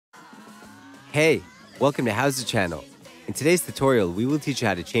Hey, welcome to HOWZA channel. In today's tutorial, we will teach you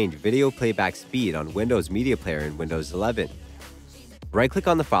how to change video playback speed on Windows Media Player in Windows 11. Right-click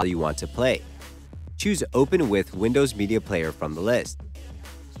on the file you want to play. Choose Open with Windows Media Player from the list.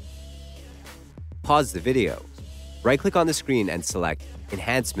 Pause the video. Right-click on the screen and select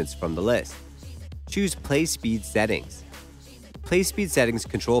Enhancements from the list. Choose Play Speed Settings. Play Speed Settings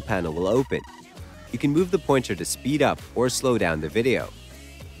control panel will open. You can move the pointer to speed up or slow down the video.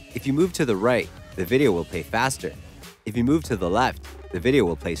 If you move to the right, the video will play faster. If you move to the left, the video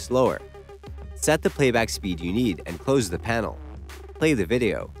will play slower. Set the playback speed you need and close the panel. Play the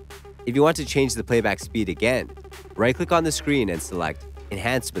video. If you want to change the playback speed again, right-click on the screen and select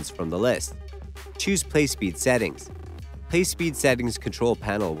Enhancements from the list. Choose Play Speed Settings. Play Speed Settings control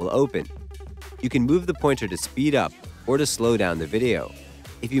panel will open. You can move the pointer to speed up or to slow down the video.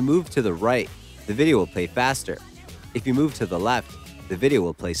 If you move to the right, the video will play faster. If you move to the left, the video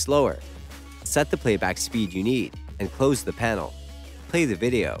will play slower. Set the playback speed you need and close the panel. Play the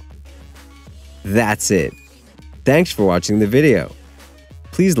video. That's it. Thanks for watching the video.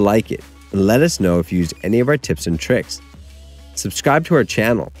 Please like it and let us know if you used any of our tips and tricks. Subscribe to our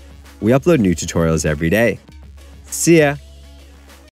channel. We upload new tutorials every day. See ya!